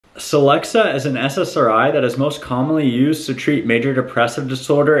Celexa is an SSRI that is most commonly used to treat major depressive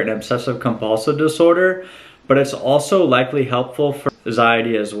disorder and obsessive compulsive disorder, but it's also likely helpful for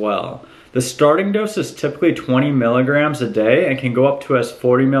anxiety as well. The starting dose is typically 20 milligrams a day and can go up to as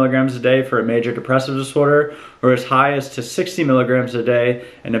 40 milligrams a day for a major depressive disorder, or as high as to 60 milligrams a day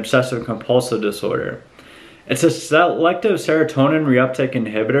in obsessive compulsive disorder. It's a selective serotonin reuptake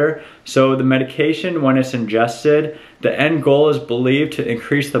inhibitor, so the medication, when it's ingested, the end goal is believed to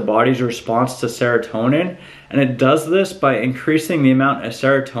increase the body's response to serotonin, and it does this by increasing the amount of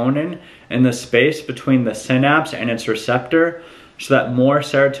serotonin in the space between the synapse and its receptor, so that more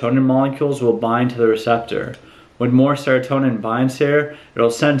serotonin molecules will bind to the receptor. When more serotonin binds here, it'll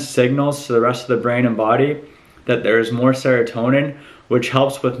send signals to the rest of the brain and body that there is more serotonin, which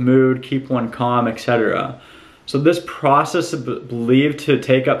helps with mood, keep one calm, etc. So this process is believed to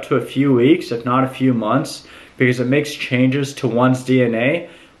take up to a few weeks, if not a few months, because it makes changes to one's DNA,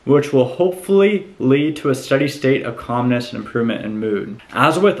 which will hopefully lead to a steady state of calmness and improvement in mood.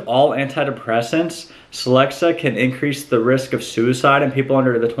 As with all antidepressants, Celexa can increase the risk of suicide in people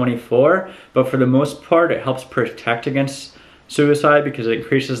under the 24, but for the most part, it helps protect against suicide because it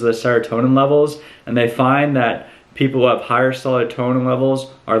increases the serotonin levels, and they find that people who have higher serotonin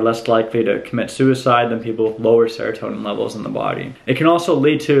levels are less likely to commit suicide than people with lower serotonin levels in the body. It can also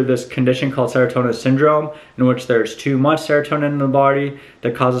lead to this condition called serotonin syndrome, in which there's too much serotonin in the body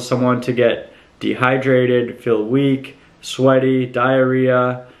that causes someone to get dehydrated, feel weak, sweaty,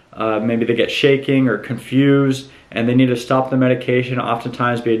 diarrhea, maybe they get shaking or confused, and they need to stop the medication,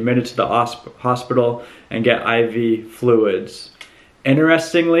 oftentimes be admitted to the hospital and get IV fluids.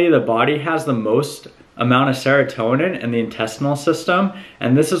 Interestingly, the body has the most amount of serotonin in the intestinal system,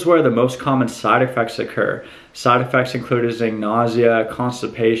 and this is where the most common side effects occur. Side effects include nausea,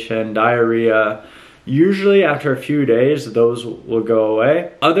 constipation, diarrhea. Usually after a few days, those will go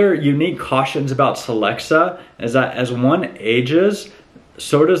away. Other unique cautions about Celexa is that as one ages,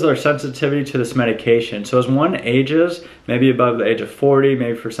 so does their sensitivity to this medication. So as one ages, maybe above the age of 40,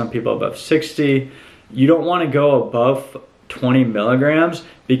 maybe for some people above 60, you don't want to go above 20 milligrams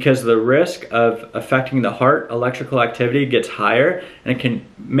because the risk of affecting the heart electrical activity gets higher, and it can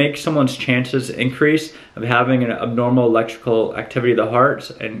make someone's chances increase of having an abnormal electrical activity of the heart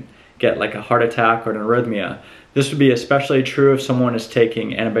and get like a heart attack or an arrhythmia. This would be especially true if someone is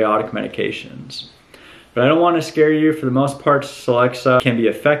taking antibiotic medications. But I don't want to scare you. For the most part, Celexa can be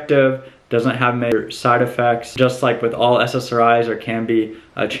effective, doesn't have major side effects. Just like with all SSRIs, there can be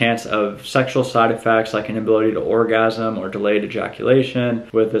a chance of sexual side effects like inability to orgasm or delayed ejaculation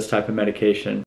with this type of medication.